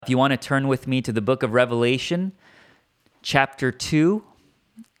If you want to turn with me to the book of Revelation, chapter 2,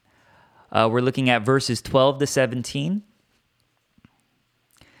 we're looking at verses 12 to 17.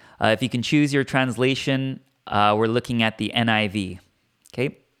 If you can choose your translation, we're looking at the NIV.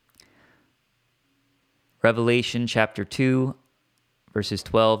 Okay? Revelation chapter 2, verses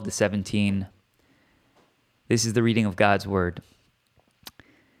 12 to 17. This is the reading of God's word.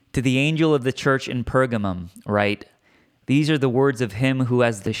 To the angel of the church in Pergamum, write, "These are the words of him who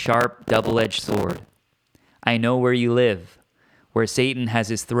has the sharp, double-edged sword. I know where you live, where Satan has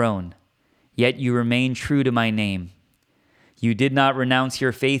his throne, yet you remain true to my name. You did not renounce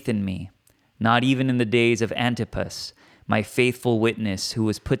your faith in me, not even in the days of Antipas, my faithful witness who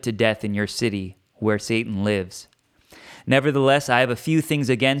was put to death in your city, where Satan lives. Nevertheless, I have a few things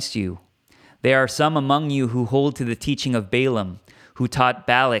against you. There are some among you who hold to the teaching of Balaam, who taught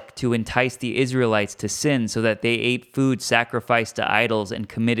Balak to entice the Israelites to sin so that they ate food sacrificed to idols and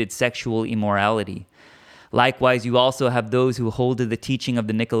committed sexual immorality. Likewise, you also have those who hold to the teaching of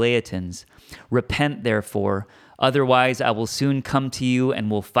the Nicolaitans. Repent, therefore, otherwise I will soon come to you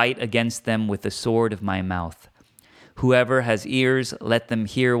and will fight against them with the sword of my mouth. Whoever has ears, let them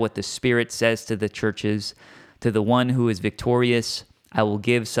hear what the Spirit says to the churches. To the one who is victorious, I will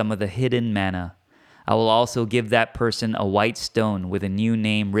give some of the hidden manna. I will also give that person a white stone with a new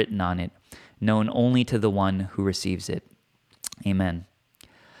name written on it, known only to the one who receives it." Amen.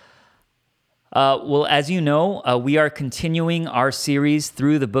 Well, as you know, we are continuing our series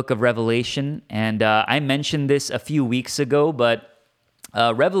through the book of Revelation, and I mentioned this a few weeks ago, but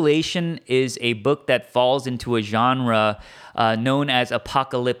Revelation is a book that falls into a genre known as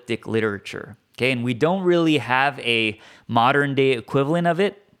apocalyptic literature. Okay, and we don't really have a modern-day equivalent of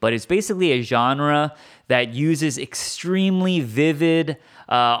it, but it's basically a genre that uses extremely vivid,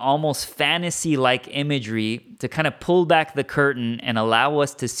 almost fantasy-like imagery to kind of pull back the curtain and allow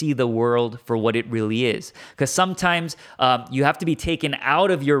us to see the world for what it really is. Because sometimes you have to be taken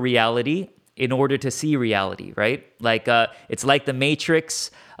out of your reality in order to see reality, right? Like it's like the Matrix.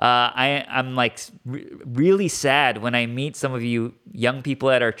 I'm like really sad when I meet some of you young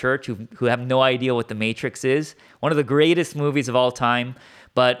people at our church who have no idea what the Matrix is. One of the greatest movies of all time.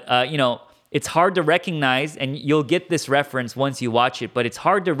 But, it's hard to recognize, and you'll get this reference once you watch it, but it's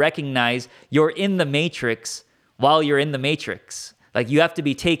hard to recognize you're in the Matrix while you're in the Matrix. Like, you have to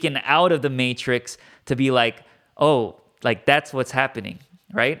be taken out of the Matrix to be like, oh, like that's what's happening,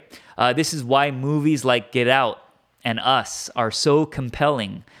 right? This is why movies like Get Out and Us are so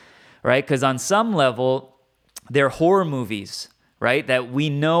compelling, right? Because on some level, they're horror movies, right, that we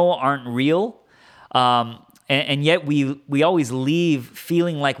know aren't real, and yet we always leave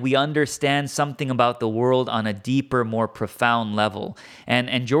feeling like we understand something about the world on a deeper, more profound level.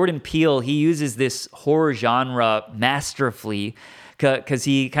 And Jordan Peele, he uses this horror genre masterfully because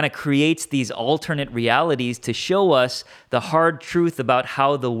he kind of creates these alternate realities to show us the hard truth about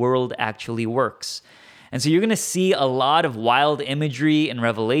how the world actually works. And so you're going to see a lot of wild imagery in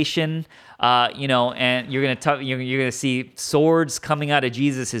Revelation, and you're going to see swords coming out of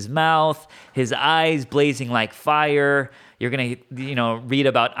Jesus' mouth, his eyes blazing like fire. You're going to, read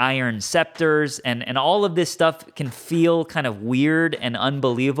about iron scepters, and all of this stuff can feel kind of weird and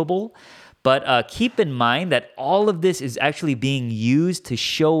unbelievable. But keep in mind that all of this is actually being used to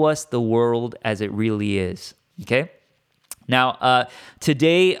show us the world as it really is, okay? Now,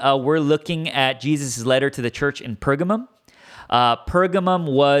 today we're looking at Jesus' letter to the church in Pergamum. Pergamum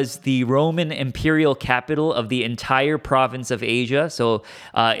was the Roman imperial capital of the entire province of Asia. So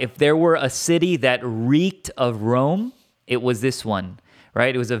if there were a city that reeked of Rome, it was this one,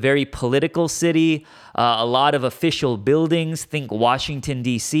 right? It was a very political city, a lot of official buildings, think Washington,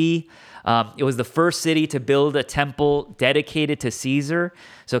 D.C. It was the first city to build a temple dedicated to Caesar,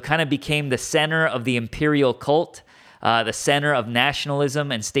 so it kind of became the center of the imperial cult. The center of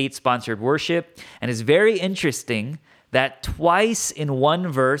nationalism and state-sponsored worship. And it's very interesting that twice in one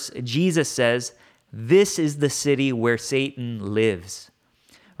verse, Jesus says, "This is the city where Satan lives."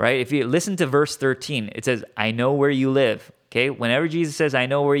 Right? If you listen to verse 13, it says, "I know where you live." Okay? Whenever Jesus says, "I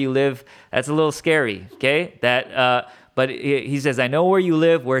know where you live," that's a little scary. Okay? But he says, "I know where you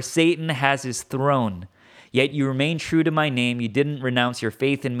live, where Satan has his throne. Yet you remain true to my name. You didn't renounce your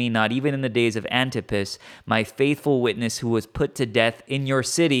faith in me, not even in the days of Antipas, my faithful witness who was put to death in your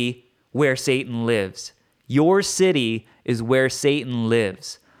city where Satan lives." Your city is where Satan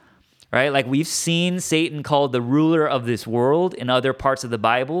lives, right? Like we've seen Satan called the ruler of this world in other parts of the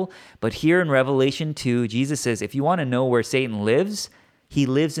Bible. But here in Revelation 2, Jesus says, if you want to know where Satan lives, he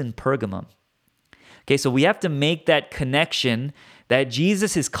lives in Pergamum. Okay, so we have to make that connection that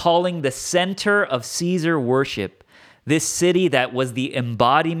Jesus is calling the center of Caesar worship. This city that was the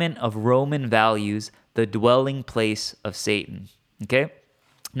embodiment of Roman values, the dwelling place of Satan. Okay?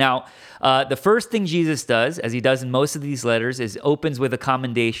 Now, the first thing Jesus does, as he does in most of these letters, is opens with a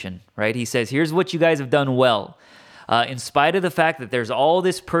commendation, right? He says, here's what you guys have done well. In spite of the fact that there's all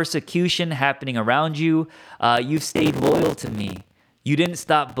this persecution happening around you, you've stayed loyal to me. You didn't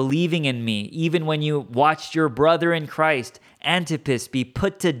stop believing in me, even when you watched your brother in Christ, Antipas, be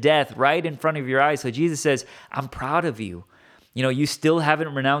put to death right in front of your eyes. So Jesus says, I'm proud of you. You know, you still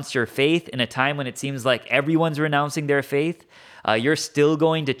haven't renounced your faith in a time when it seems like everyone's renouncing their faith. You're still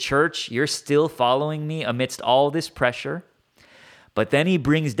going to church. You're still following me amidst all this pressure. But then he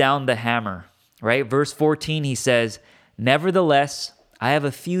brings down the hammer, right? Verse 14, he says, nevertheless, I have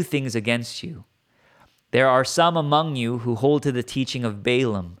a few things against you. There are some among you who hold to the teaching of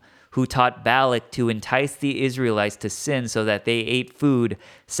Balaam, who taught Balak to entice the Israelites to sin so that they ate food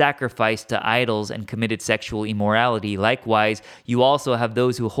sacrificed to idols and committed sexual immorality. Likewise, you also have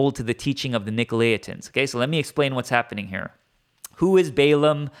those who hold to the teaching of the Nicolaitans. Okay, so let me explain what's happening here. Who is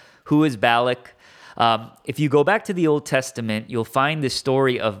Balaam? Who is Balak? If you go back to the Old Testament, you'll find the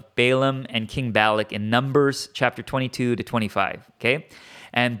story of Balaam and King Balak in Numbers chapter 22 to 25, okay?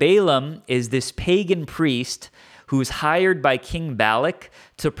 And Balaam is this pagan priest who's hired by King Balak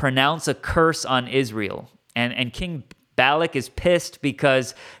to pronounce a curse on Israel. And King Balak is pissed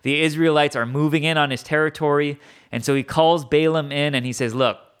because the Israelites are moving in on his territory. And so he calls Balaam in and he says,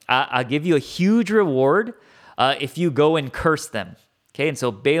 look, I'll give you a huge reward if you go and curse them. Okay, and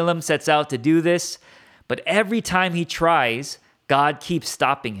so Balaam sets out to do this, but every time he tries, God keeps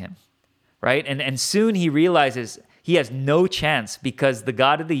stopping him, right? And soon he realizes he has no chance because the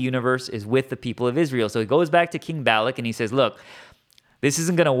God of the universe is with the people of Israel. So he goes back to King Balak and he says, look, this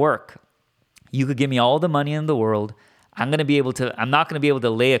isn't going to work. You could give me all the money in the world. I'm not going to be able to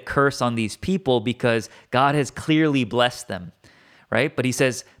lay a curse on these people because God has clearly blessed them, right? But he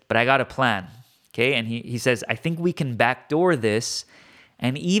says, but I got a plan, okay? And he says, I think we can backdoor this.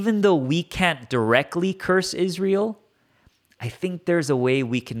 And even though we can't directly curse Israel, I think there's a way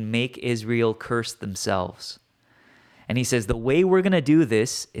we can make Israel curse themselves. And he says, the way we're going to do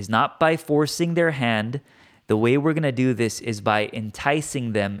this is not by forcing their hand. The way we're going to do this is by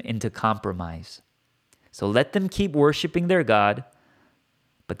enticing them into compromise. So let them keep worshiping their God,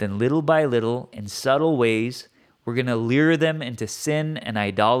 but then little by little, in subtle ways, we're going to lure them into sin and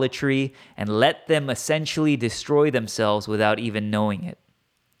idolatry and let them essentially destroy themselves without even knowing it.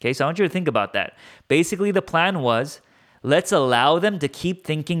 Okay, so I want you to think about that. Basically, the plan was, let's allow them to keep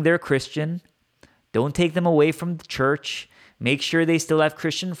thinking they're Christian. Don't take them away from the church. Make sure they still have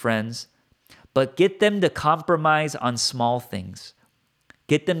Christian friends, but get them to compromise on small things.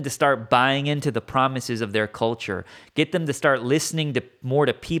 Get them to start buying into the promises of their culture. Get them to start listening more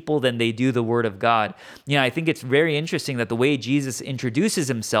to people than they do the word of God. You know, I think it's very interesting that the way Jesus introduces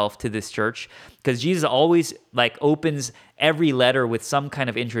himself to this church, because Jesus always opens every letter with some kind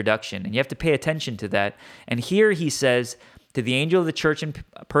of introduction, and you have to pay attention to that. And here he says to the angel of the church in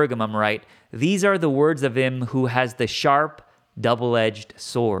Pergamum, right, these are the words of him who has the sharp, double-edged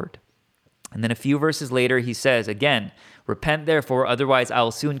sword. And then a few verses later, he says, again, repent therefore, otherwise I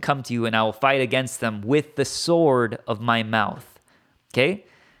will soon come to you and I will fight against them with the sword of my mouth. Okay?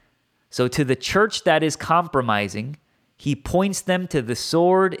 So to the church that is compromising, he points them to the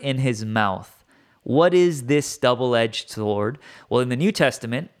sword in his mouth. What is this double-edged sword? Well, in the New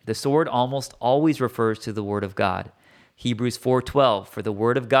Testament, the sword almost always refers to the word of God. Hebrews 4:12, for the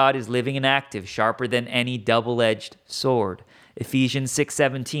word of God is living and active, sharper than any double-edged sword. Ephesians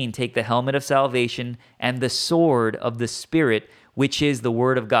 6:17, take the helmet of salvation and the sword of the Spirit, which is the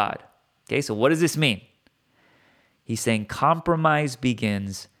word of God. Okay, so what does this mean? He's saying compromise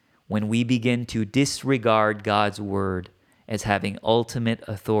begins when we begin to disregard God's word as having ultimate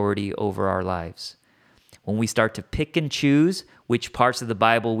authority over our lives. When we start to pick and choose which parts of the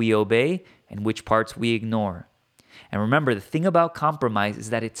Bible we obey and which parts we ignore. And remember, the thing about compromise is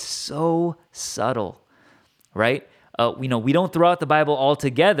that it's so subtle, right? We don't throw out the Bible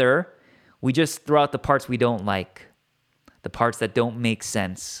altogether. We just throw out the parts we don't like, the parts that don't make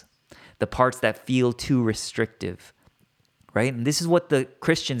sense, the parts that feel too restrictive, right? And this is what the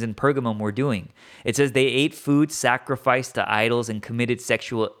Christians in Pergamum were doing. It says they ate food sacrificed to idols and committed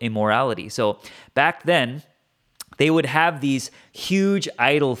sexual immorality. So back then, they would have these huge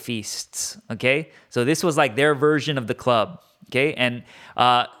idol feasts, okay? So this was like their version of the club, okay? And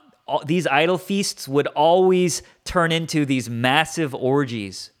these idol feasts would always turn into these massive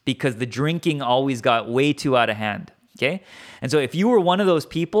orgies because the drinking always got way too out of hand, okay? And so if you were one of those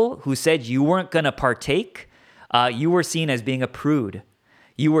people who said you weren't going to partake, you were seen as being a prude.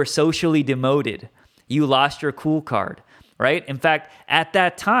 You were socially demoted. you lost your cool card, right? In fact, at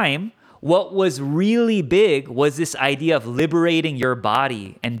that time, what was really big was this idea of liberating your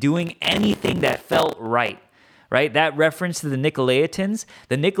body and doing anything that felt right, right? That reference to the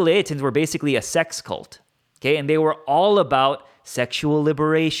Nicolaitans were basically a sex cult, okay? And they were all about sexual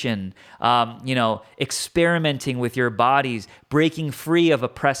liberation, experimenting with your bodies, breaking free of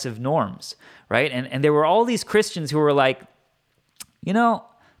oppressive norms, right? And there were all these Christians who were like,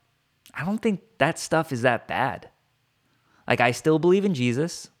 I don't think that stuff is that bad. Like, I still believe in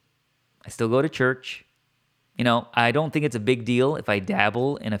Jesus. I still go to church. I don't think it's a big deal if I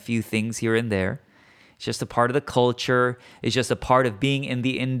dabble in a few things here and there. It's just a part of the culture. It's just a part of being in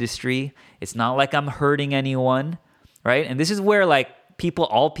the industry. It's not like I'm hurting anyone, right? And this is where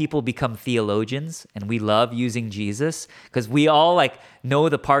all people become theologians, and we love using Jesus because we all know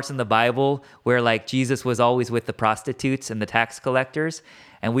the parts in the Bible where Jesus was always with the prostitutes and the tax collectors,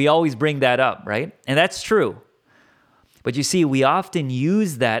 and we always bring that up, right? And that's true. But you see, we often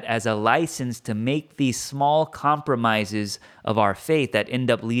use that as a license to make these small compromises of our faith that end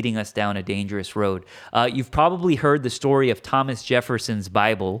up leading us down a dangerous road. You've probably heard the story of Thomas Jefferson's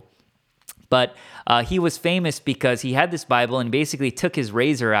Bible, but he was famous because he had this Bible and basically took his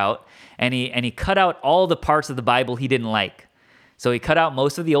razor out and he cut out all the parts of the Bible he didn't like. So he cut out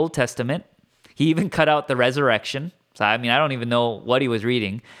most of the Old Testament. He even cut out the resurrection. So, I don't even know what he was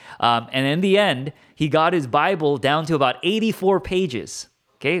reading. And in the end, he got his Bible down to about 84 pages.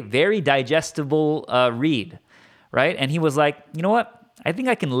 Okay, very digestible read, right? And he was like, you know what? I think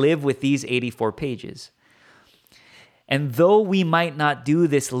I can live with these 84 pages. And though we might not do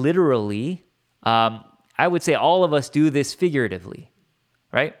this literally, I would say all of us do this figuratively,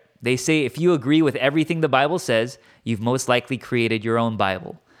 right? They say if you agree with everything the Bible says, you've most likely created your own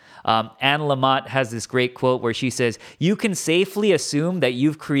Bible. Anne Lamott has this great quote where she says, you can safely assume that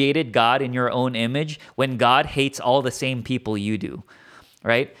you've created God in your own image when God hates all the same people you do,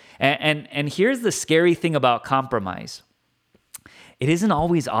 right? And here's the scary thing about compromise. It isn't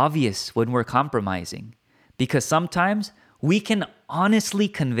always obvious when we're compromising because sometimes we can honestly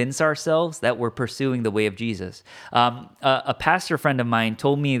convince ourselves that we're pursuing the way of Jesus. A pastor friend of mine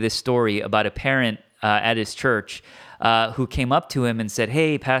told me this story about a parent at his church who came up to him and said,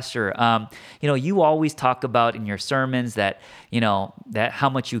 hey, pastor, you always talk about in your sermons that how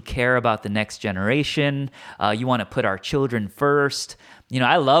much you care about the next generation. You want to put our children first.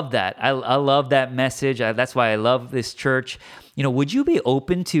 I love that. I love that message. That's why I love this church. Would you be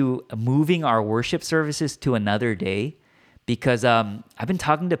open to moving our worship services to another day? Because I've been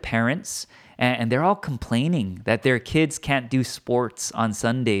talking to parents and they're all complaining that their kids can't do sports on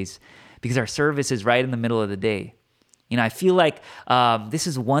Sundays because our service is right in the middle of the day. I feel like this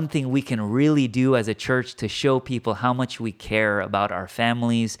is one thing we can really do as a church to show people how much we care about our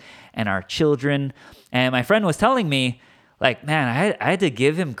families and our children. And my friend was telling me, man, I had to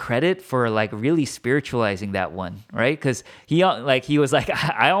give him credit for really spiritualizing that one, right? Because he was like,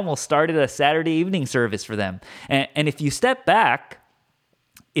 I almost started a Saturday evening service for them. And if you step back,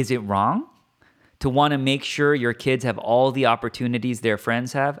 is it wrong to want to make sure your kids have all the opportunities their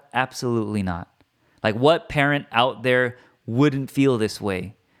friends have? Absolutely not. What parent out there wouldn't feel this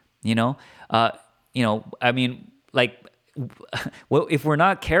way? Well, if we're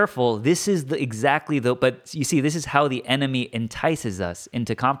not careful, this is but you see, this is how the enemy entices us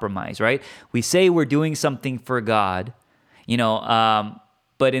into compromise, right? We say we're doing something for God,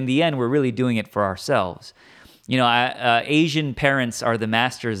 but in the end, we're really doing it for ourselves. Asian parents are the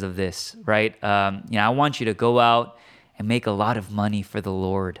masters of this, right? I want you to go out and make a lot of money for the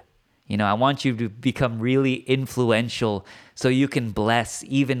Lord. I want you to become really influential so you can bless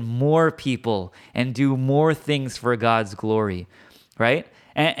even more people and do more things for God's glory, right?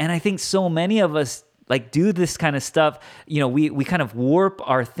 And I think so many of us do this kind of stuff. We kind of warp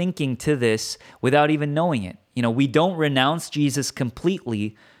our thinking to this without even knowing it. We don't renounce Jesus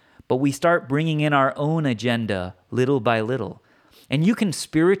completely, but we start bringing in our own agenda little by little. And you can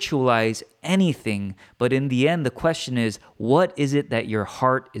spiritualize anything, but in the end, the question is, what is it that your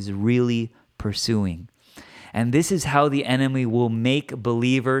heart is really pursuing? And this is how the enemy will make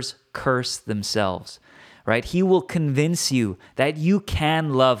believers curse themselves, right? He will convince you that you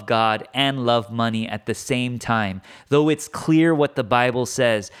can love God and love money at the same time, though it's clear what the Bible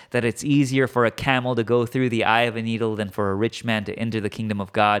says, that it's easier for a camel to go through the eye of a needle than for a rich man to enter the kingdom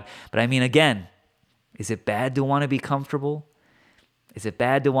of God. But again, is it bad to want to be comfortable? Is it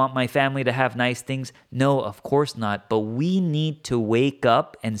bad to want my family to have nice things? No, of course not. But we need to wake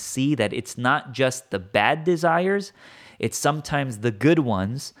up and see that it's not just the bad desires, it's sometimes the good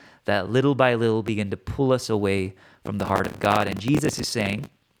ones that little by little begin to pull us away from the heart of God. And Jesus is saying,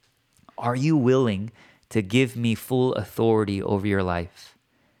 Are you willing to give me full authority over your life?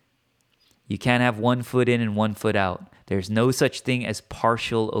 You can't have one foot in and one foot out. There's no such thing as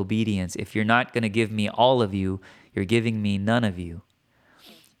partial obedience. If you're not going to give me all of you, you're giving me none of you.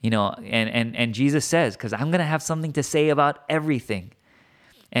 And Jesus says, because I'm going to have something to say about everything.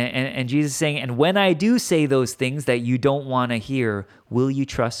 And Jesus is saying, and when I do say those things that you don't want to hear, will you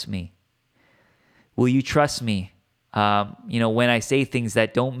trust me? Will you trust me? When I say things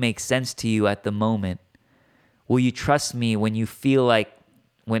that don't make sense to you at the moment, will you trust me when you feel like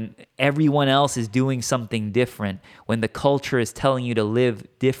when everyone else is doing something different, when the culture is telling you to live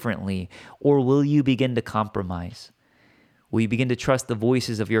differently, or will you begin to compromise? Will you begin to trust the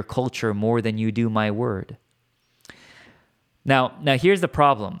voices of your culture more than you do my word? Now here's the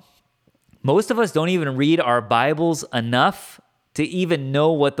problem. Most of us don't even read our Bibles enough to even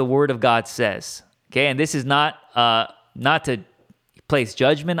know what the Word of God says. Okay, and this is not to place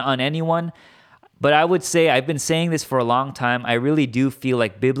judgment on anyone, but I would say, I've been saying this for a long time, I really do feel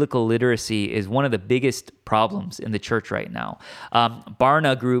like biblical literacy is one of the biggest problems in the church right now.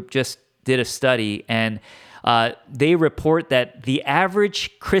 Barna Group just did a study, and they report that the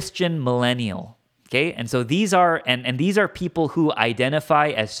average Christian millennial, okay, and so these are people who identify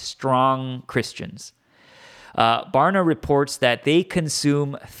as strong Christians. Barna reports that they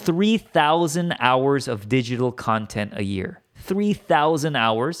consume 3,000 hours of digital content a year. 3,000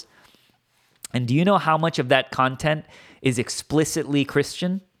 hours. And do you know how much of that content is explicitly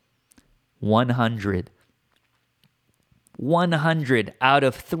Christian? 100. 100 out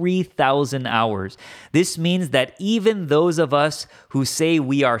of 3,000 hours. This means that even those of us who say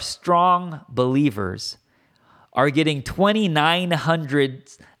we are strong believers are getting 2,900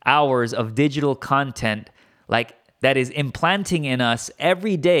 hours of digital content that is implanting in us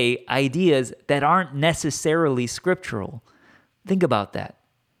every day ideas that aren't necessarily scriptural. Think about that.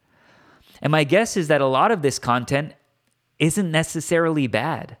 And my guess is that a lot of this content isn't necessarily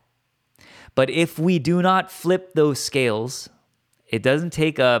bad. But if we do not flip those scales, it doesn't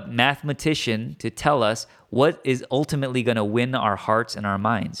take a mathematician to tell us what is ultimately going to win our hearts and our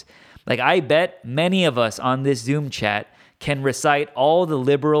minds. I bet many of us on this Zoom chat can recite all the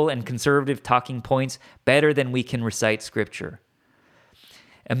liberal and conservative talking points better than we can recite scripture.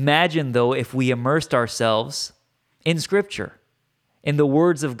 Imagine, though, if we immersed ourselves in scripture, in the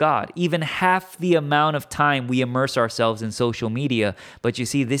words of God, even half the amount of time we immerse ourselves in social media. But you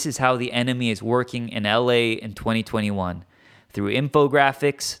see, this is how the enemy is working in LA in 2021. Through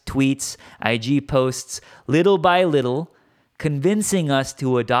infographics, tweets, IG posts, little by little, convincing us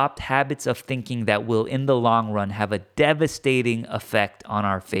to adopt habits of thinking that will, in the long run, have a devastating effect on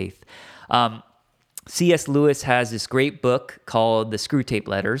our faith. C.S. Lewis has this great book called The Screwtape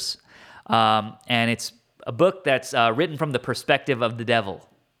Letters, and it's a book that's written from the perspective of the devil,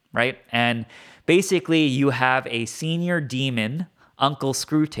 right? And basically, you have a senior demon, Uncle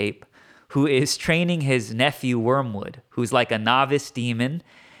Screwtape, who is training his nephew Wormwood, who's like a novice demon,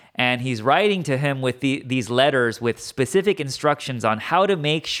 and he's writing to him with these letters with specific instructions on how to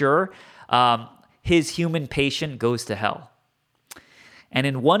make sure his human patient goes to hell. And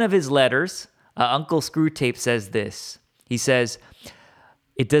in one of his letters, Uncle Screwtape says this. He says,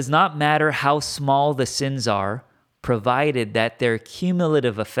 "It does not matter how small the sins are, provided that their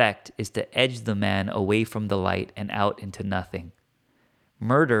cumulative effect is to edge the man away from the light and out into nothing.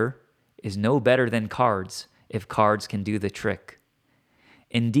 Murder is no better than cards if cards can do the trick.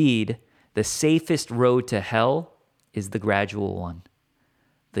 Indeed, the safest road to hell is the gradual one,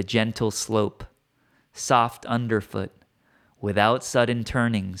 the gentle slope, soft underfoot, without sudden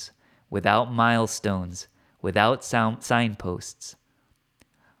turnings, without milestones, without signposts."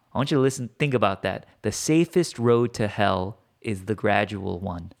 I want you to think about that. The safest road to hell is the gradual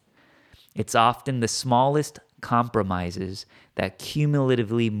one. It's often the smallest compromises that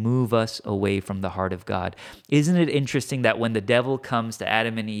cumulatively move us away from the heart of God. Isn't it interesting that when the devil comes to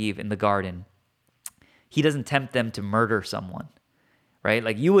Adam and Eve in the garden, he doesn't tempt them to murder someone,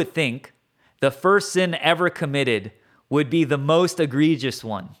 right? You would think the first sin ever committed would be the most egregious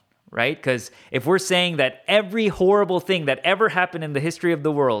one, right? Because if we're saying that every horrible thing that ever happened in the history of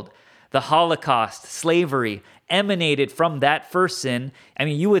the world, the Holocaust, slavery, emanated from that first sin,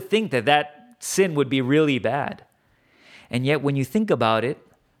 you would think that sin would be really bad. And yet, when you think about it,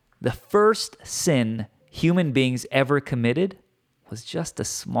 the first sin human beings ever committed was just a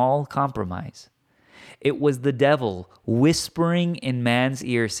small compromise. It was the devil whispering in man's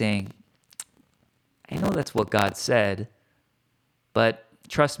ear saying, "I know that's what God said, but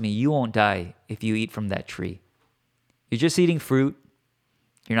trust me, you won't die if you eat from that tree. You're just eating fruit.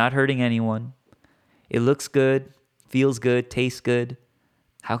 You're not hurting anyone. It looks good, feels good, tastes good.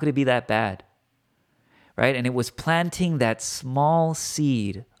 How could it be that bad? Right? And it was planting that small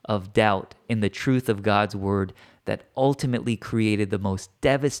seed of doubt in the truth of God's word that ultimately created the most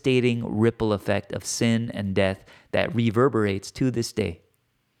devastating ripple effect of sin and death that reverberates to this day.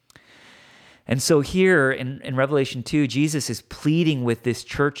 And so here in Revelation 2, Jesus is pleading with this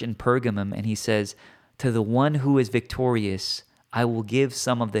church in Pergamum, and he says, to the one who is victorious, I will give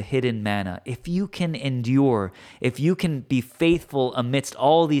some of the hidden manna. If you can endure, if you can be faithful amidst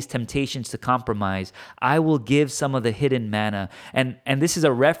all these temptations to compromise, I will give some of the hidden manna. And this is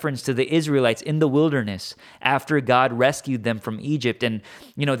a reference to the Israelites in the wilderness after God rescued them from Egypt. And,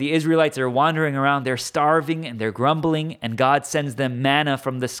 the Israelites are wandering around, they're starving and they're grumbling, and God sends them manna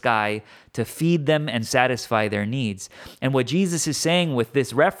from the sky to feed them and satisfy their needs. And what Jesus is saying with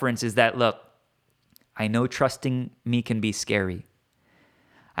this reference is that, look, I know trusting me can be scary.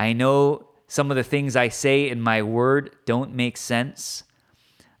 I know some of the things I say in my word don't make sense.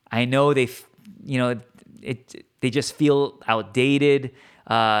 I know they just feel outdated.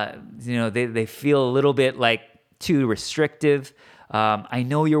 They feel a little bit like too restrictive. I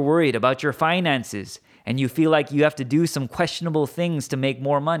know you're worried about your finances and you feel like you have to do some questionable things to make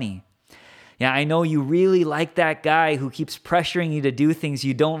more money. Yeah, I know you really like that guy who keeps pressuring you to do things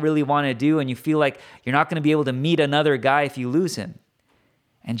you don't really want to do, and you feel like you're not going to be able to meet another guy if you lose him.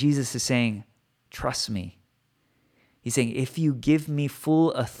 And Jesus is saying, trust me. He's saying, if you give me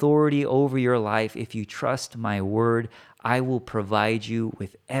full authority over your life, if you trust my word, I will provide you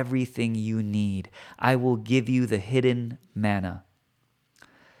with everything you need. I will give you the hidden manna.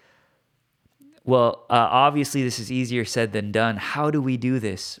 Well, obviously, this is easier said than done. How do we do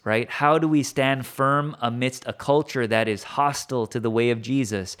this, right? How do we stand firm amidst a culture that is hostile to the way of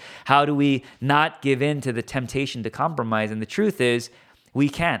Jesus? How do we not give in to the temptation to compromise? And the truth is, we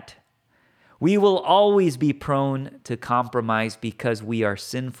can't. We will always be prone to compromise because we are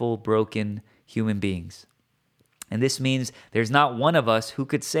sinful, broken human beings. And this means there's not one of us who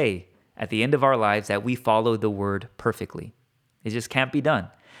could say at the end of our lives that we followed the word perfectly. It just can't be done.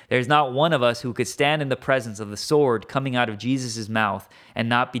 There's not one of us who could stand in the presence of the sword coming out of Jesus' mouth and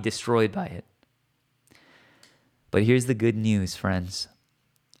not be destroyed by it. But here's the good news, friends.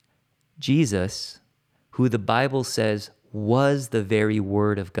 Jesus, who the Bible says was the very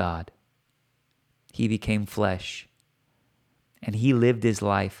Word of God, he became flesh, and he lived his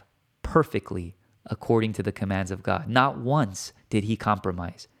life perfectly according to the commands of God. Not once did he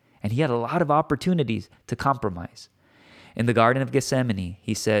compromise, and he had a lot of opportunities to compromise. In the Garden of Gethsemane,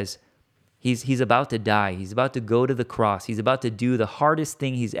 he says he's about to die. He's about to go to the cross. He's about to do the hardest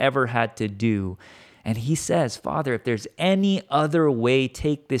thing he's ever had to do. And he says, Father, if there's any other way,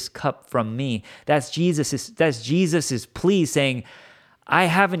 take this cup from me. That's Jesus's plea, saying, I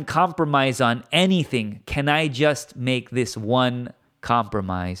haven't compromised on anything. Can I just make this one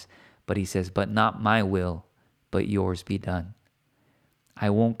compromise? But he says, but not my will, but yours be done. I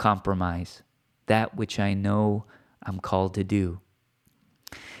won't compromise that which I know I'm called to do.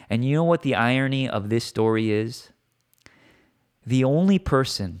 And you know what the irony of this story is? The only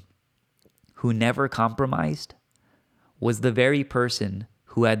person who never compromised was the very person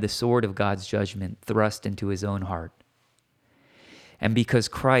who had the sword of God's judgment thrust into his own heart. And because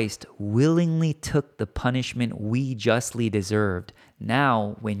Christ willingly took the punishment we justly deserved,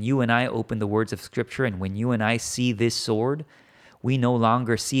 now when you and I open the words of Scripture and when you and I see this sword, we no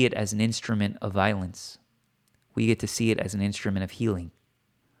longer see it as an instrument of violence. We get to see it as an instrument of healing.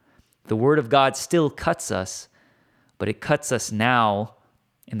 The Word of God still cuts us, but it cuts us now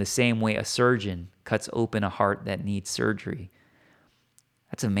in the same way a surgeon cuts open a heart that needs surgery.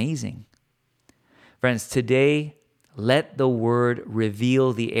 That's amazing. Friends, today, let the Word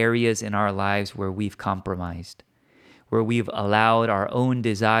reveal the areas in our lives where we've compromised, where we've allowed our own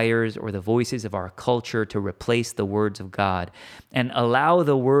desires or the voices of our culture to replace the words of God, and allow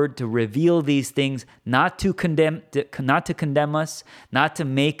the Word to reveal these things, not to condemn us, not to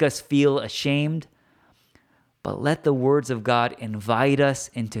make us feel ashamed, but let the words of God invite us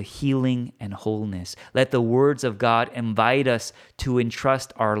into healing and wholeness. Let the words of God invite us to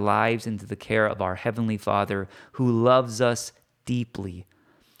entrust our lives into the care of our Heavenly Father who loves us deeply.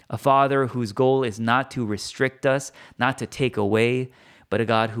 A Father whose goal is not to restrict us, not to take away, but a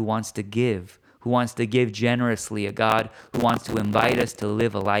God who wants to give generously, a God who wants to invite us to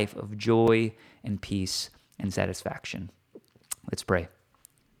live a life of joy and peace and satisfaction. Let's pray.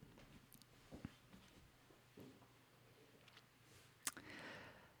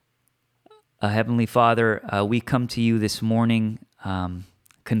 Heavenly Father, we come to you this morning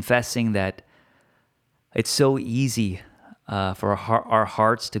confessing that it's so easy for our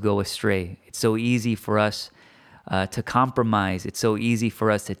hearts to go astray. It's so easy for us to compromise. It's so easy for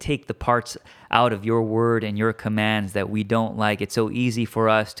us to take the parts out of your word and your commands that we don't like. It's so easy for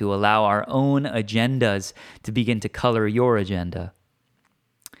us to allow our own agendas to begin to color your agenda.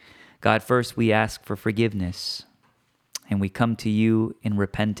 God, first we ask for forgiveness, and we come to you in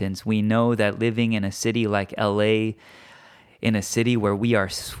repentance. We know that living in a city like LA, in a city where we are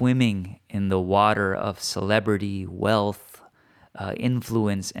swimming in the water of celebrity, wealth,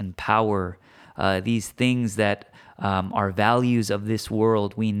 influence, and power, these things that are values of this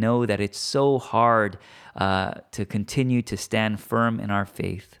world, we know that it's so hard to continue to stand firm in our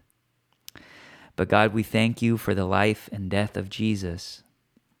faith. But God, we thank you for the life and death of Jesus,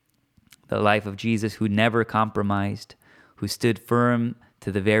 the life of Jesus who never compromised, who stood firm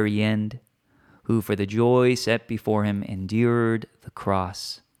to the very end, who for the joy set before him endured the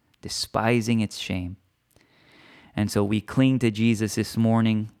cross, despising its shame. And so we cling to Jesus this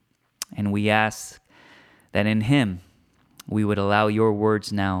morning, and we ask that in him we would allow your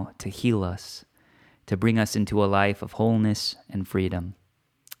words now to heal us, to bring us into a life of wholeness and freedom.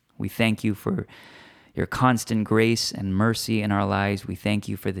 We thank you for your constant grace and mercy in our lives. We thank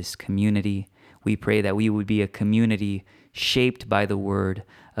you for this community. We pray that we would be a community shaped by the word,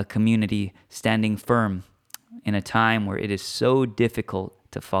 a community standing firm in a time where it is so difficult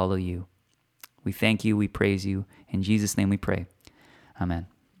to follow you. We thank you, we praise you. In Jesus' name we pray. Amen.